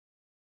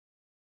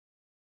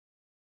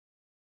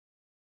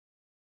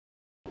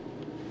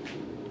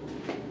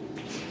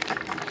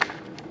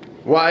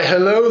Why,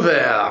 hello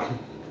there.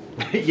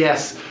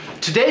 Yes,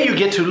 today you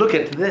get to look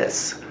at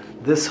this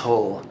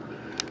whole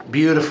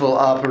beautiful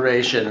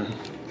operation.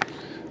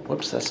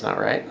 Whoops, that's not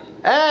right.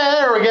 Hey,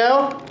 there we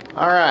go.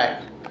 All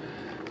right.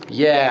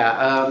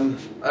 Yeah,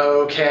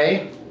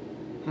 okay.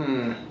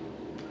 I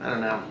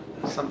don't know.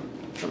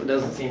 Something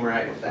doesn't seem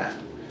right with that.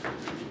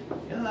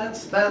 Yeah,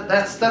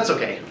 that's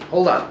okay.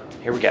 Hold on.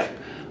 Here we go.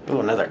 Ooh,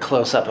 another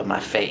close-up of my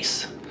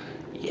face.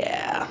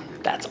 Yeah,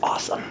 that's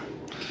awesome.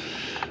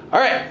 All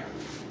right.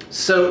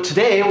 So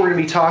today we're going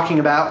to be talking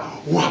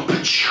about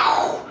Lizardmen.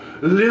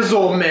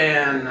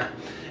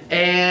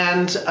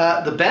 And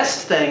the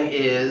best thing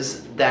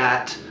is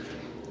that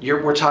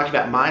we're talking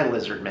about my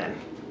Lizardmen.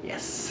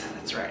 Yes,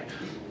 that's right.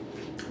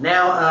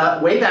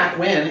 Now, way back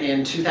when,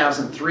 in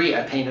 2003,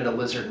 I painted a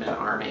Lizardmen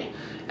army.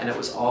 And it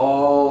was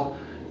all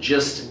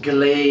just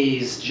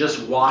glazed,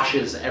 just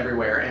washes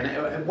everywhere. And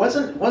it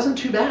wasn't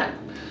too bad.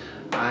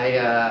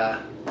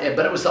 But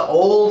it was the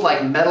old,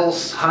 like, metal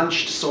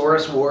hunched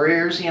Saurus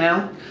warriors, you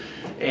know?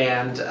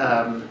 And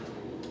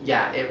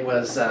yeah, it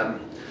was,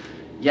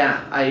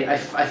 yeah, I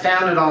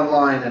found it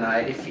online, and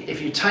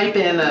if you type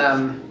in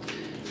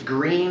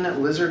green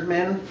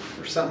Lizardmen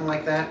or something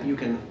like that, you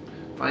can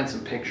find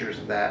some pictures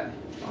of that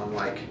on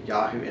like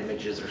Yahoo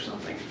Images or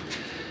something.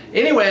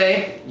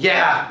 Anyway,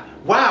 yeah,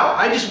 wow,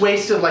 I just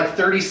wasted like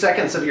 30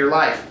 seconds of your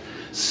life.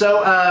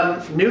 So,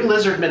 new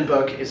Lizardmen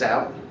book is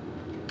out,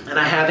 and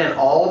I have in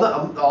all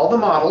the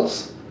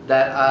models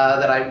that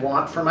I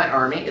want for my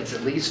army. It's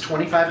at least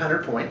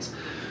 2,500 points.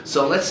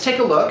 So let's take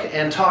a look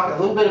and talk a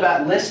little bit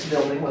about list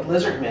building with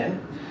Lizardmen.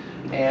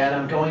 And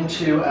I'm going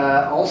to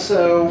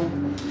also,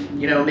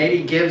 you know,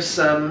 maybe give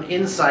some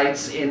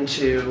insights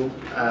into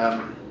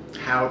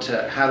how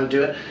to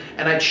do it.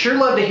 And I'd sure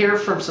love to hear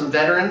from some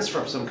veterans,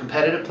 from some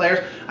competitive players.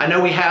 I know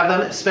we have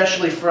them,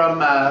 especially from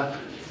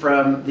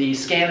the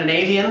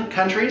Scandinavian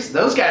countries.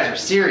 Those guys are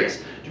serious.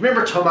 Do you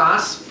remember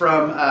Tomas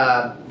from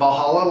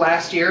Valhalla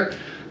last year?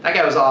 That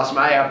guy was awesome.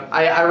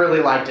 I really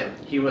liked him.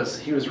 He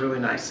was really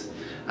nice.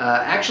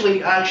 Actually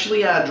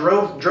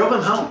drove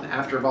him home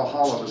after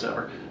Valhalla was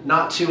over.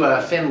 Not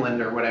to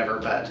Finland or whatever,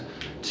 but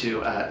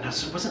to no,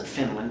 so it wasn't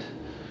Finland.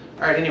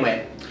 All right.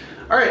 Anyway,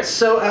 all right.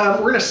 So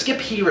we're gonna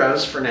skip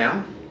heroes for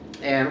now,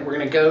 and we're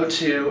gonna go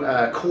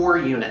to core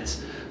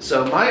units.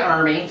 So my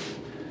army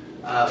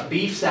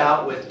beefs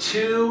out with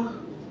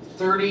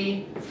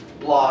 230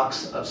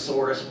 blocks of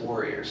Saurus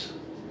warriors.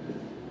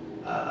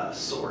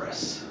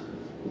 Saurus.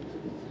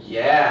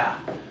 Yeah.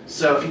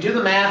 So if you do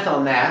the math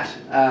on that,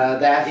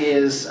 that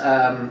is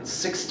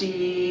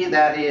 60,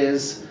 that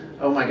is,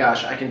 oh my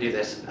gosh, I can do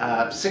this,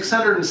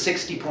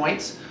 660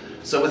 points.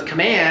 So with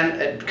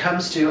command, it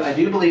comes to, I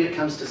do believe it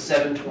comes to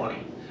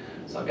 720.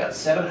 So I've got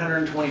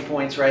 720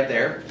 points right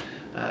there.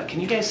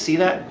 Can you guys see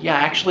that? Yeah,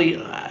 actually,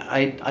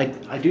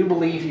 I do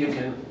believe you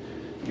can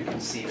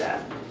see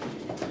that.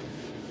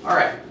 All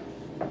right.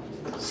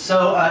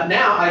 So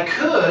now I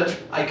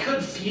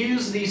could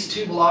fuse these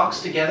two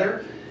blocks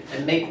together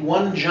and make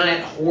one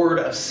giant horde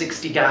of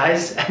 60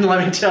 guys, and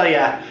let me tell you,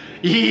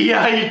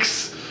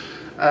 yikes!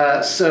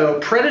 So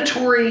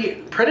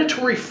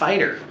predatory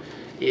fighter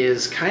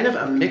is kind of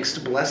a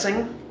mixed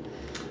blessing,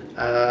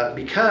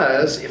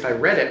 because if I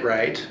read it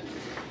right,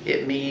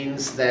 it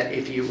means that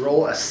if you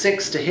roll a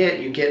 6 to hit,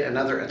 you get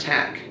another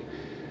attack.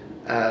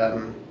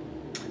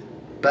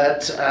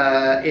 But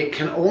it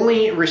can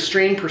only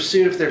restrain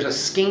pursuit if there's a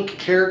skink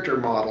character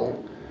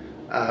model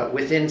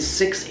within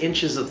 6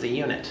 inches of the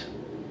unit.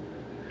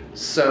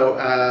 So,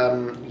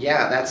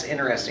 yeah, that's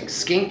interesting.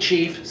 Skink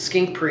Chief,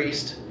 Skink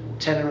Priest,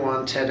 10 and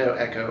 1, Tedo,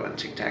 Echo, and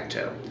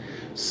Tic-Tac-Toe.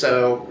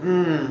 So,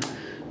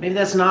 maybe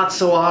that's not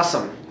so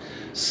awesome.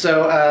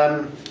 So,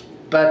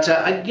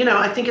 you know,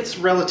 I think it's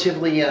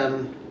relatively,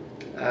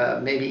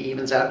 maybe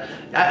evens out.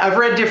 I've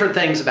read different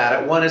things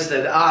about it. One is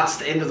that, it's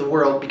the end of the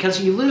world, because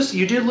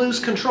you do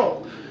lose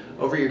control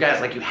over your guys.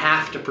 Like, you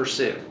have to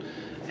pursue.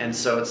 And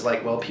so it's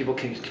like, well, people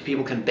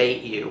can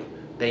bait you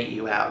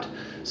out.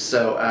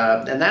 So,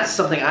 and that's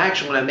something I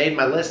actually, when I made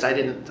my list, I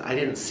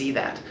didn't see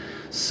that.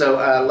 So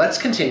let's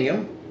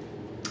continue.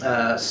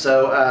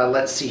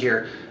 Let's see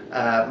here.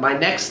 My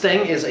next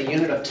thing is a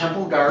unit of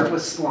Temple Guard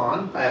with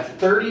Slan. I have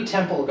 30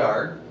 Temple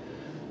Guard.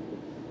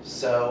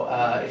 So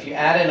if you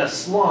add in a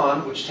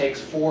Slan, which takes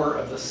 4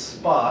 of the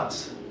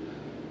spots,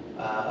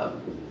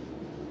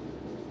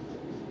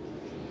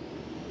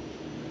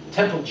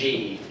 Temple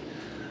G,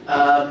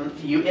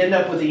 you end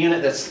up with a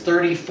unit that's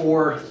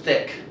 34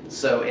 thick.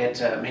 So it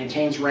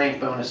maintains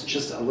rank bonus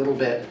just a little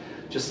bit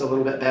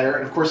better.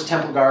 And of course,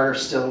 Temple Guard are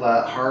still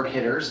hard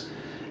hitters.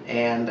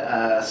 And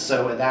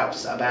so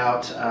that's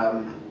about,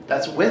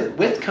 that's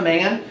with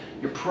command,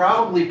 you're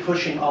probably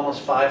pushing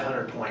almost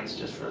 500 points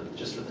just for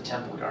the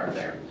Temple Guard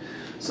there.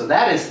 So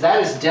that is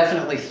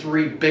definitely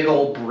 3 big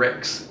old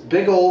bricks,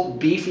 big old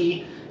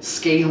beefy,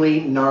 scaly,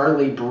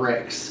 gnarly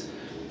bricks.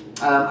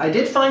 I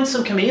did find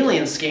some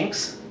chameleon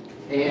skinks,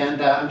 and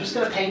I'm just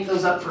going to paint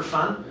those up for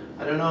fun.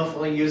 I don't know if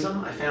we'll use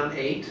them. I found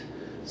 8,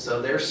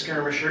 so they're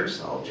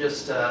skirmishers. I'll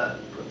just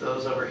put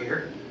those over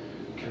here.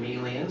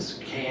 Chameleons,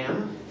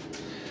 cam.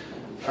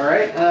 All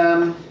right,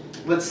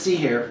 let's see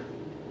here.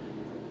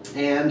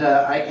 And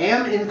I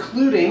am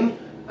including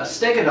a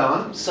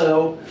stegodon.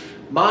 So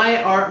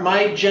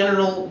my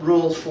general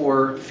rule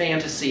for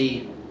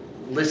fantasy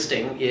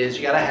listing is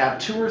you got to have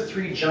 2 or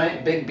 3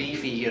 giant, big,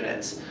 beefy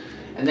units,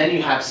 and then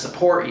you have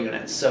support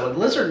units. So in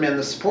Lizardmen,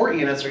 the support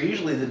units are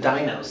usually the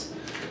dinos.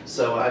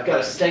 So I've got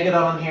a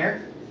stegodon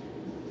here.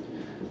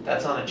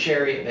 That's on a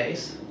chariot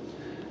base.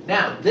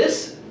 Now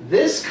this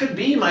could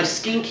be my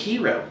skink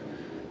hero.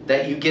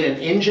 That you get an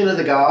engine of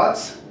the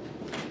gods,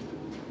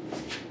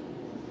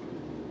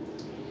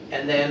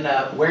 and then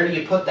where do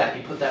you put that?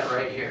 You put that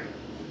right here.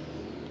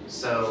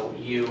 So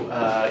you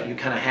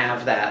kind of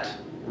have that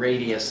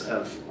radius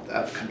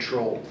of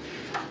control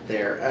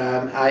there.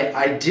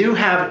 I do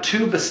have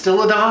 2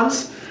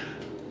 Bastiladons.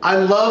 I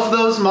love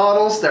those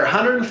models. They're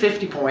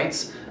 150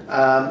 points.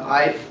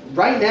 Right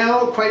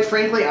now, quite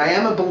frankly, I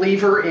am a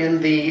believer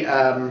in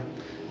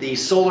the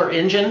solar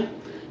engine.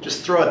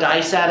 Just throw a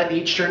dice at it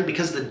each turn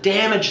because the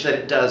damage that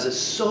it does is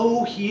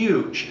so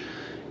huge.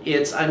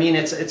 It's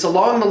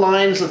along the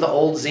lines of the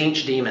old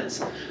Tzeentch demons.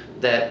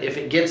 That if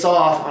it gets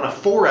off on a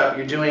 4-up,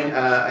 you're doing,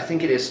 I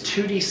think it is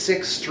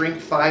 2d6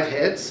 strength 5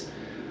 hits.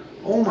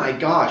 Oh my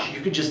gosh, you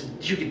could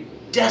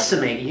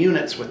decimate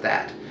units with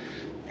that.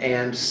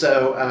 And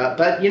so,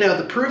 but you know,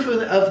 the proof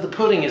of the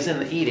pudding is in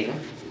the eating,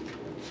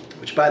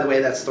 which by the way,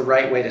 that's the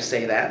right way to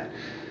say that.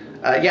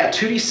 Yeah,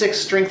 2d6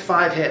 strength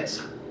 5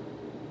 hits.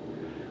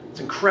 It's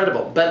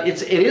incredible, but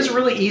it is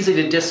really easy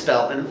to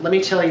dispel, and let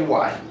me tell you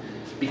why.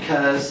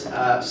 Because,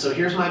 so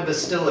here's my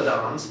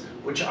Bastiladons,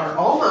 which are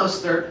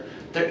almost,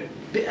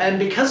 and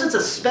because it's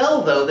a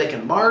spell though, they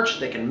can march,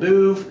 they can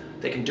move,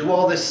 they can do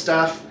all this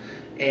stuff,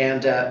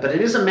 and, but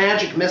it is a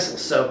magic missile,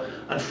 so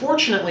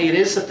unfortunately it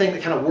is the thing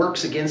that kind of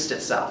works against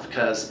itself,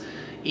 because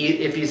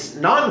if he's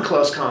not in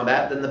close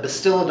combat, then the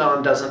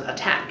Bastiladon doesn't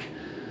attack.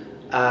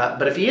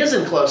 But if he is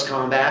in close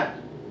combat,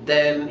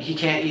 then he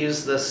can't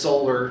use the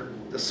solar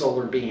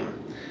beam,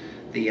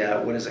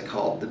 what is it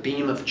called? The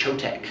beam of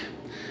Chotek.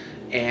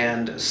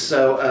 And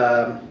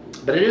so,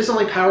 but it is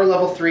only power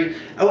level 3.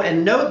 Oh,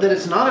 and note that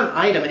it's not an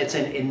item, it's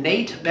an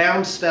innate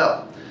bound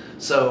spell.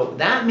 So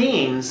that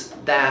means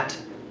that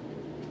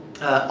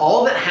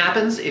all that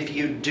happens if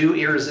you do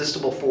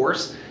Irresistible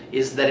Force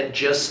is that it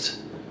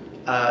just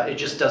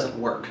doesn't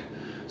work.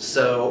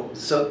 So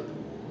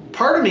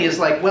part of me is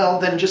like, well,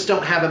 then just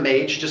don't have a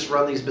mage, just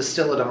run these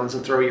Bastiladons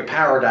and throw your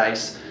power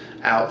dice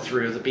out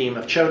through the beam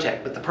of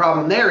Chotek. But the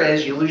problem there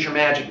is you lose your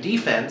magic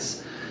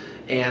defense,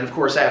 and of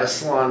course I have a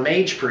Salon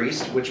Mage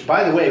Priest, which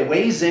by the way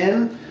weighs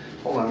in,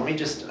 hold on, let me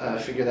just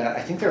figure that out.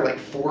 I think they're like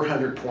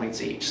 400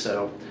 points each,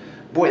 so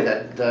boy,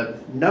 the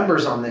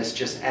numbers on this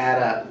just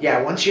add up.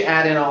 Yeah, once you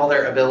add in all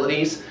their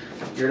abilities,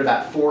 you're at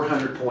about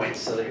 400 points,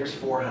 so here's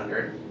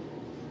 400.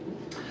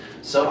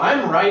 So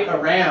I'm right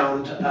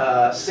around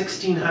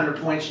 1,600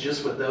 points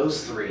just with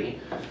those 3.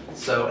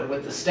 So, and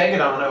with the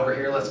Stegodon over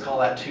here, let's call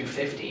that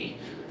 250.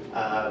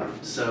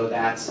 So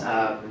that's,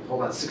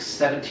 hold on,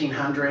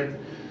 1,700.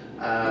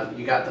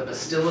 You got the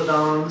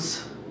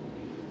Bastiladons.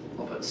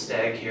 I'll put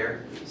Stag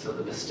here. So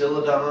the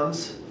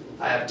Bastiladons,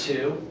 I have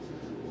 2.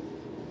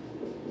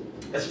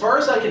 As far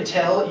as I can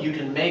tell, you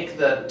can make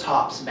the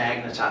tops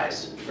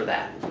magnetized for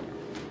that.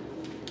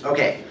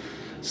 Okay,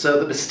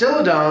 so the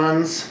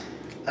Bastiladons,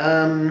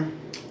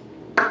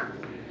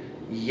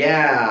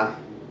 yeah,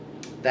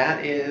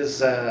 that is,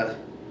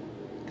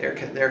 they're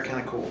kind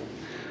of cool.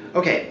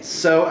 Okay,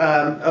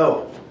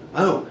 so,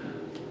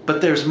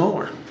 but there's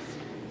more.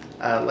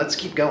 Let's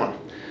keep going.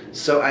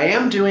 So I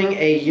am doing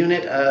a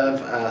unit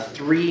of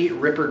 3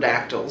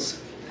 Ripperdactyls,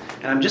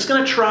 and I'm just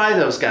going to try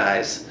those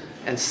guys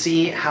and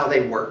see how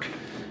they work,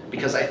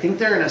 because I think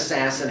they're an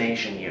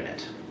assassination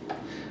unit,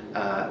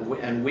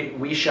 and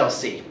we shall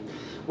see.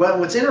 Well,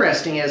 what's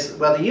interesting is,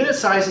 well, the unit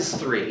size is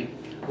 3.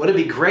 What'd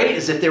be great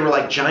is if they were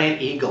like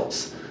giant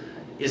eagles,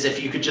 is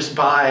if you could just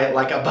buy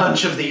like a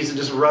bunch of these and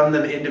just run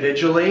them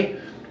individually.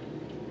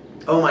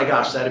 Oh my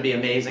gosh, that'd be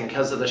amazing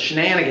because of the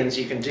shenanigans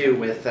you can do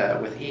with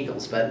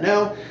eagles. But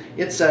no,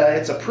 it's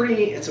a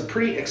pretty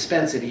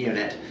expensive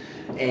unit.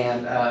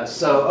 And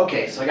so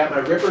okay, so I got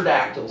my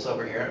Ripperdactyls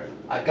over here.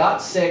 I've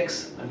got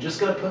 6. I'm just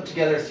going to put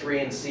together 3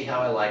 and see how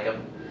I like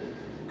them,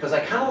 because I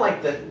kind of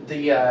like the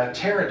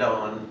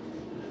Pterodon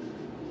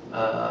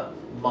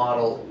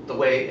model, the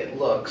way it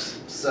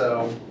looks.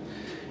 So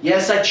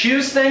yes, I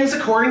choose things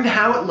according to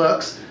how it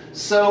looks.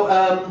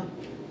 So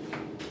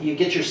you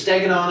get your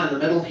Stegodon in the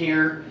middle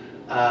here.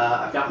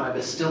 I've got my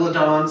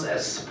Bastiladons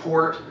as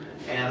support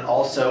and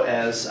also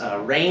as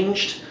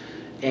ranged.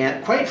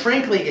 And quite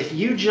frankly, if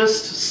you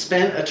just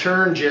spent a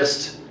turn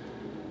just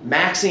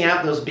maxing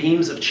out those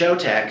beams of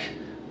Chotek,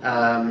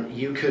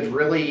 you could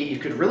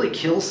really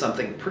kill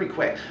something pretty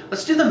quick.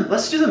 Let's do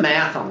the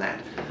math on that.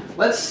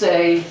 Let's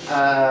say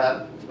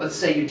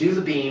you do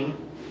the beam.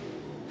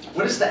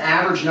 What is the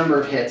average number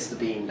of hits the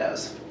beam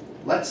does?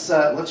 Let's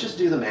just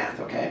do the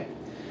math, okay?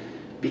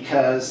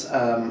 Because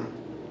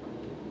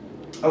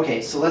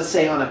okay, so let's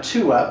say on a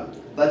 2-up,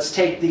 let's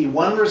take the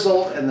 1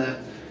 result and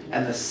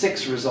the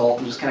 6 result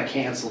and just kind of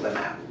cancel them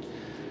out.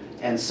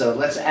 And so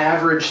let's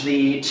average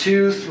the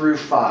 2 through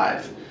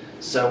 5.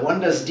 So one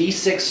does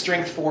D6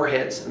 strength 4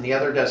 hits, and the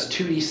other does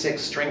 2D6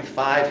 strength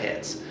 5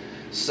 hits.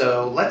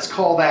 So let's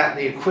call that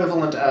the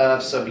equivalent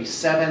of, so it'd be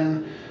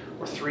 7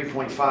 or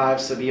 3.5,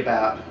 so it'd be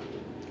about,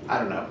 I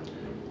don't know.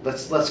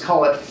 Let's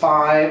call it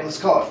 5, let's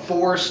call it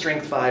 4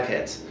 strength 5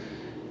 hits.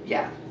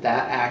 Yeah,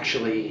 that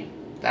actually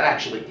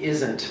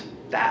isn't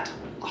that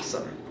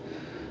awesome.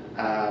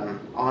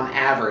 On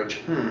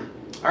average.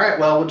 All right,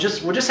 well, we'll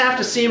just have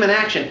to see him in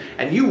action,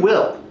 and you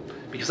will,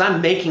 because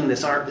I'm making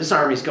this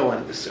army's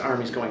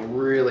going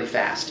really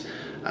fast.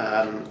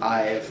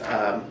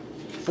 I've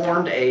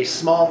formed a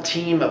small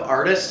team of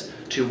artists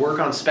to work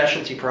on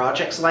specialty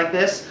projects like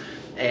this,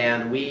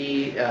 and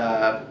we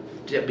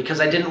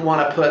because I didn't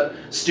want to put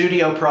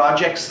studio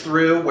projects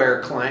through where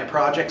client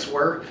projects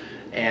were,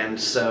 and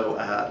so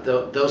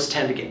those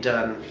tend to get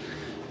done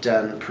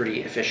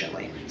pretty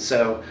efficiently.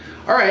 So,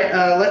 all right,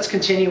 let's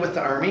continue with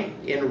the army.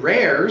 In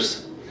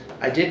rares,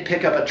 I did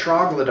pick up a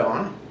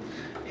Troglodon,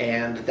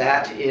 and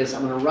that is,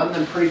 I'm going to run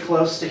them pretty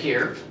close to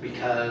here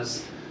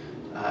because,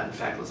 in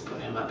fact, let's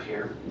put him up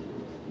here.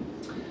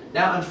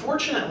 Now,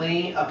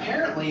 unfortunately,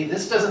 apparently,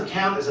 this doesn't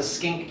count as a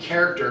skink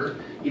character,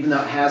 even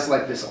though it has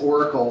like this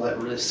oracle,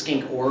 this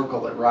skink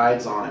oracle that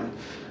rides on him.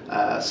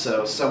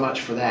 So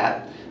much for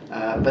that.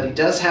 But he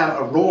does have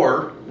a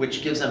roar,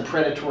 which gives him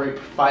predatory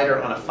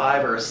fighter on a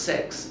 5 or a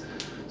 6.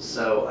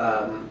 So,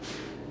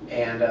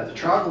 the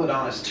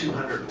Troglodon is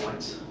 200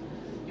 points.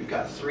 You've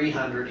got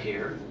 300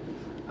 here.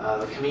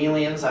 The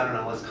chameleons, I don't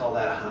know, let's call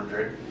that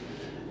 100.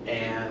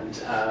 And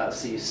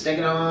see,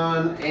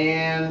 Stegodon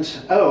and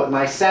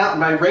my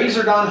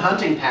Razordon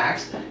hunting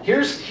packs.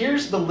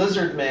 Here's the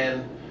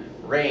Lizardmen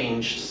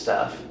ranged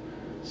stuff.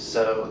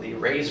 So the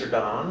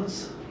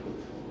Razordons,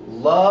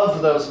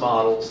 love those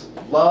models.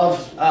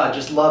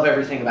 Just love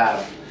everything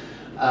about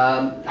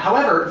them.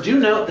 However, do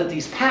note that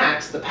these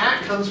packs, the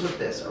pack comes with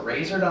this, a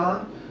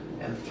Razordon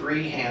and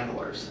 3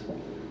 handlers.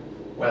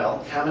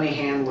 Well, how many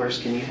handlers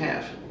can you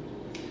have?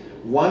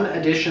 1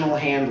 additional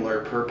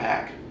handler per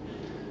pack.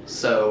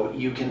 So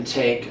you can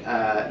take,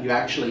 you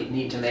actually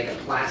need to make a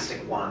plastic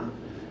one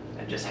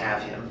and just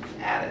have him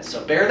added.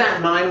 So bear that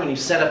in mind when you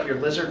set up your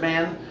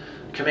Lizardman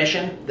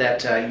commission,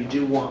 that you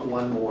do want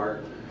one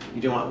more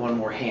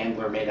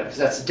handler made up, because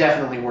that's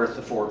definitely worth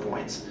the 4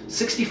 points.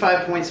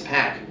 65 points a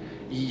pack.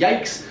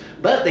 Yikes.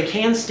 But they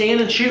can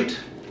stand and shoot.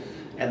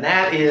 And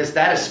that is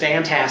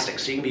fantastic.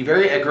 So you can be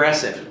very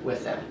aggressive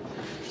with them.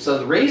 So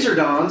the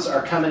Razordons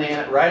are coming in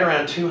at right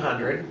around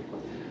 200.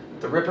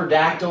 The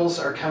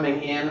Ripperdactyls are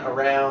coming in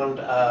around,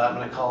 I'm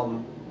going to call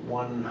them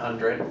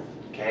 100.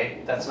 Okay,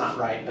 that's not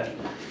right, but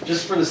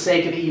just for the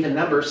sake of even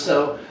numbers.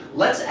 So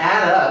let's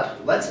add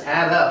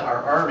up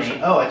our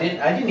army. Oh, I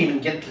didn't even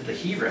get to the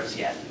heroes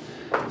yet.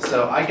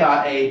 So I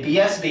got a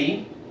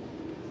BSB.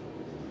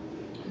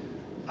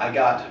 I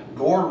got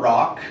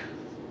Gorrock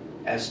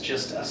as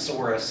just a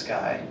Saurus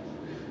guy.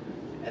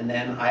 And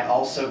then I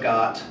also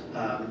got,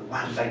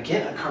 wow, did I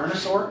get a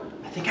Carnosaur?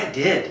 I think I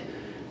did.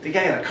 I think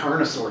I got a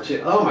Carnosaur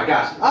too. Oh my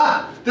gosh.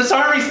 This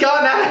army's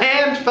gotten out of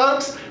hand,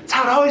 folks. That's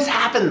how it always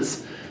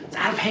happens. It's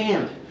out of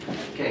hand.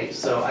 Okay,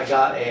 so I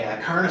got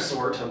a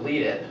Carnosaur to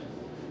lead it.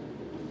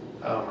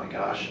 Oh my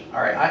gosh.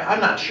 All right,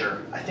 I'm not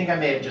sure. I think I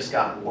may have just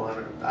gotten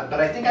 1, but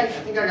I think I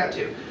got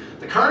 2.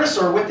 The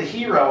Carnosaur with the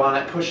hero on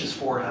it pushes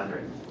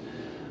 400.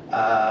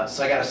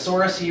 So I got a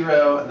Saurus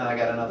hero, and then I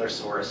got another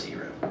Saurus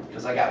hero,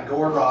 because I got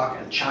Gorrock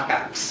and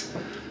Chakax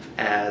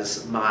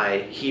as my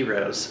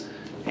heroes.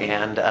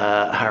 And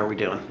how are we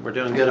doing? We're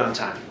doing good on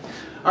time.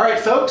 All right,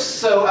 folks,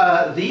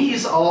 so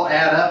these all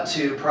add up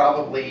to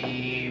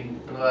probably,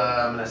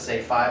 I'm going to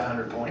say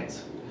 500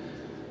 points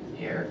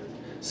here.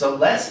 So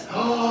let's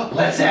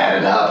add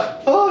it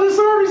up. Oh, this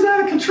army's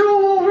out of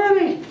control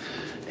already.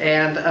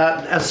 And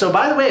so,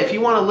 by the way, if you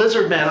want a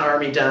Lizardman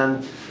army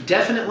done,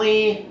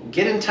 definitely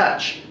get in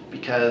touch,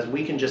 because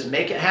we can just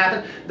make it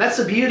happen. That's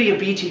the beauty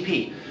of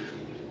BTP.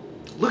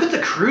 Look at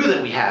the crew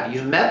that we have.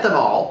 You've met them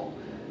all.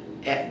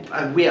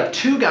 And we have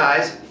 2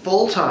 guys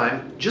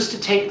full-time just to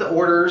take the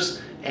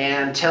orders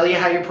and tell you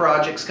how your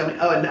project's coming.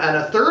 Oh, and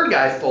a 3rd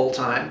guy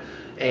full-time,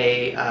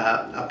 a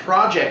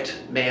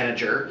project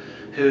manager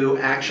who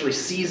actually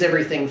sees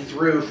everything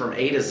through from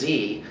A to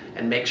Z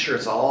and makes sure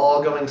it's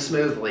all going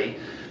smoothly.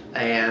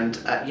 And,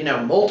 you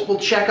know, multiple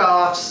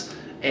checkoffs,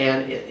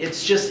 and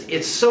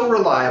it's so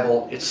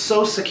reliable, it's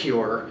so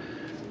secure,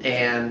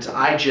 and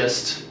I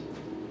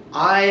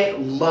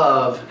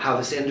love how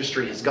this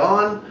industry has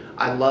gone.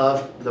 I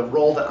love the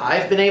role that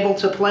I've been able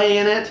to play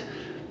in it.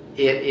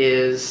 It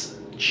is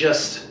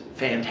just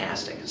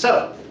fantastic.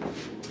 So,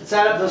 let's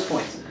add up those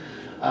points.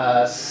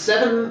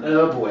 7,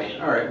 oh boy,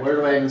 all right, where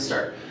do I even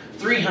start?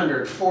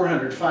 300,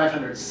 400,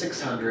 500,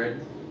 600,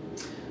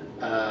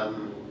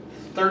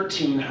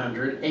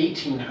 1,300,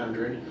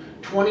 1,800,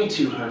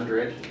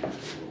 2,200,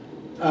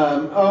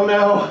 oh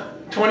no,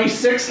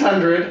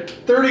 2,600,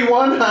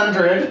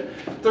 3,100,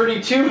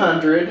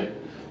 3,200,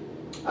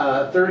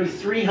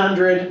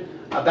 3,300,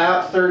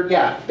 about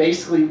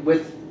basically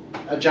with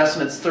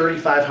adjustments,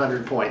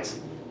 3,500 points.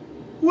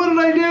 What did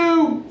I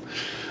do?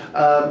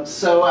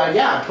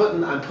 Yeah,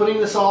 I'm putting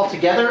this all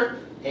together,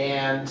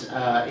 and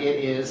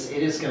it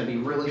is going to be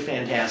really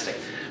fantastic.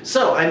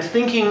 So I'm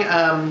thinking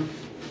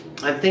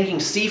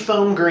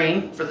seafoam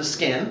green for the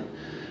skin,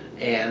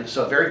 and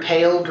so a very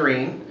pale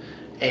green,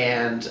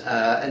 and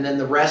then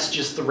the rest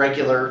just the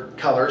regular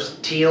colors,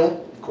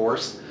 teal, of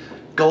course,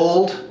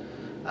 gold,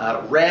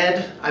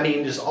 red. I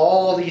mean, just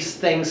all these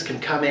things can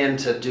come in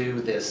to do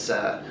this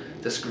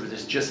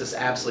this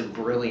absolutely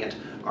brilliant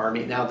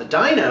army. Now the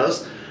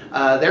dinos,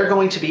 they're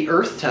going to be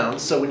earth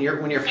tones. So when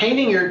you're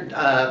painting your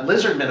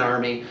Lizardmen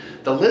army,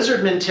 the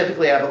Lizardmen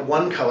typically have a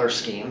one color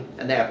scheme,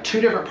 and they have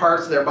two different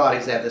parts of their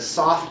bodies. They have this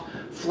soft,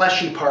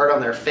 fleshy part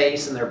on their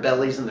face and their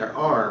bellies and their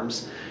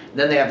arms. And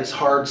then they have this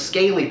hard,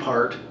 scaly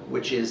part,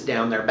 which is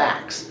down their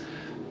backs.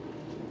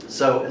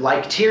 So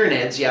like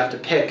Tyranids, you have to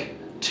pick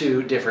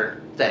two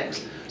different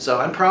things. So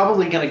I'm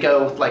probably going to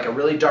go like a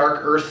really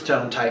dark earth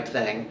tone type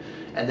thing,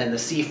 and then the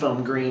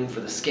seafoam green for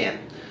the skin.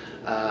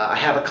 I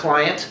have a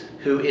client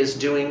who is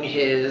doing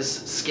his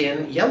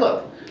skin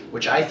yellow,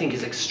 which I think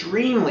is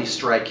extremely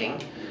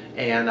striking,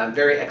 and I'm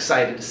very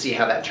excited to see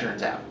how that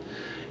turns out.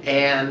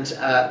 And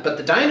but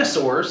the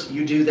dinosaurs,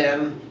 you do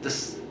them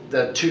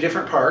the two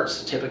different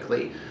parts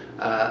typically,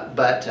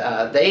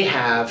 but they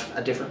have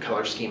a different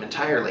color scheme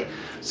entirely.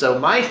 So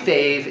my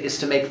fave is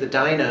to make the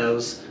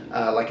dinos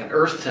like an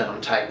earth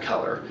tone type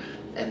color,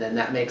 and then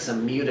that makes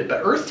them muted.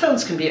 But earth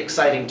tones can be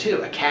exciting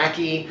too. A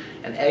khaki,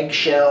 an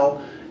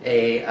eggshell,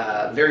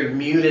 a very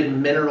muted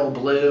mineral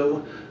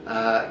blue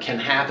can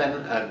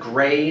happen.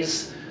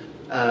 Grays,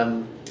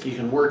 you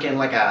can work in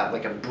like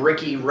a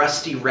bricky,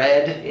 rusty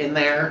red in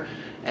there.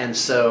 And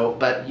so,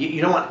 but you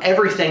don't want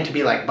everything to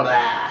be like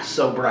blah,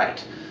 so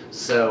bright.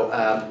 So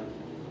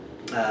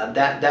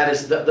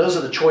those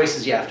are the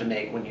choices you have to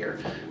make when you're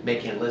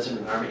making a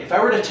Lizardman army. If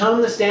I were to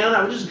tone this down,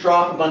 I would just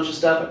drop a bunch of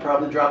stuff. I'd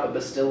probably drop a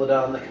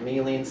Bastillodon, the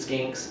Chameleon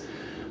Skinks.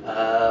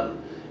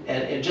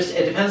 And it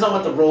depends on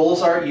what the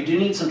roles are. You do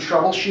need some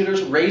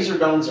troubleshooters.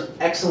 Razordons are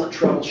excellent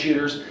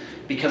troubleshooters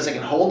because they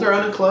can hold their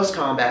own in close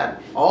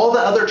combat. All the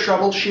other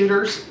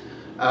troubleshooters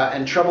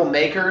and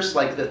troublemakers,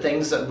 like the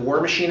things that War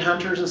Machine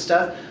Hunters and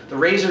stuff, the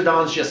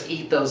Razordons just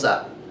eat those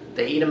up.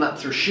 They eat them up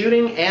through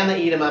shooting, and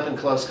they eat them up in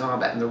close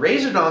combat. And the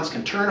Razordons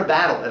can turn a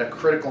battle at a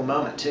critical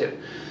moment too,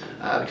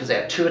 because they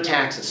have 2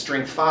 attacks at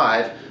strength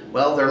 5.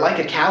 Well, they're like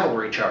a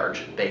cavalry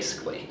charge,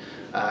 basically.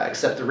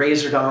 Except the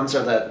Razordons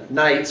are the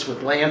knights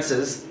with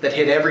lances that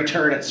hit every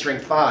turn at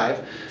strength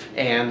 5,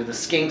 and the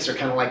skinks are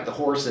kind of like the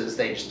horses.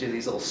 They just do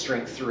these little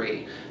strength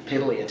 3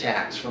 piddly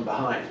attacks from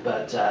behind.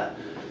 But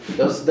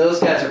those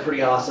guys are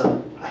pretty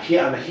awesome.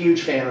 I'm a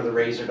huge fan of the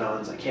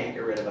Razordons. I can't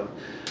get rid of them.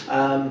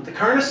 The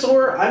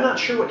Carnosaur, I'm not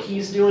sure what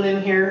he's doing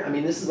in here. I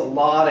mean, this is a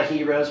lot of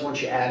heroes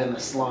once you add in the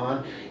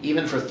Slon.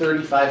 Even for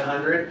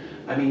 3,500,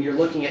 I mean, you're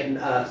looking at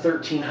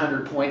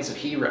 1,300 points of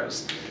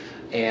heroes.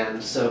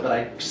 And so, but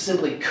I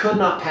simply could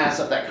not pass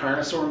up that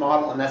Carnosaur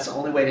model, and that's the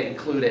only way to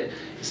include it,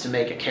 is to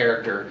make a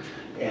character.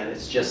 And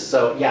it's just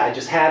so, yeah, I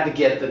just had to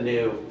get the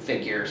new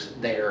figures.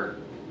 They're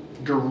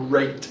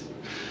great.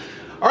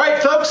 All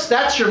right, folks,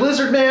 that's your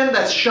Lizardman.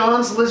 That's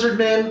Shawn's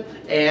Lizardmen.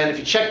 And if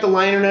you check the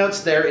liner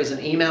notes, there is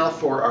an email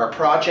for our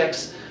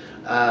projects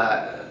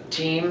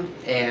team,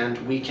 and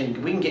we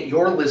can get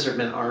your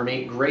Lizardman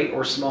army, great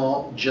or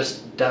small,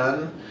 just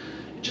done.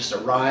 It just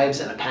arrives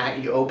in a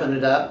pack. You open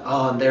it up.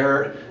 Oh, and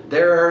there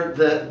are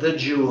the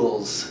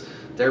jewels.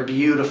 They're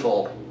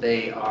beautiful.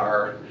 They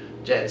are.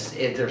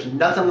 There's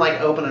nothing like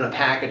opening a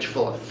package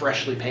full of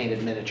freshly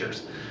painted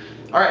miniatures.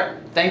 All right,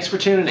 thanks for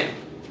tuning in.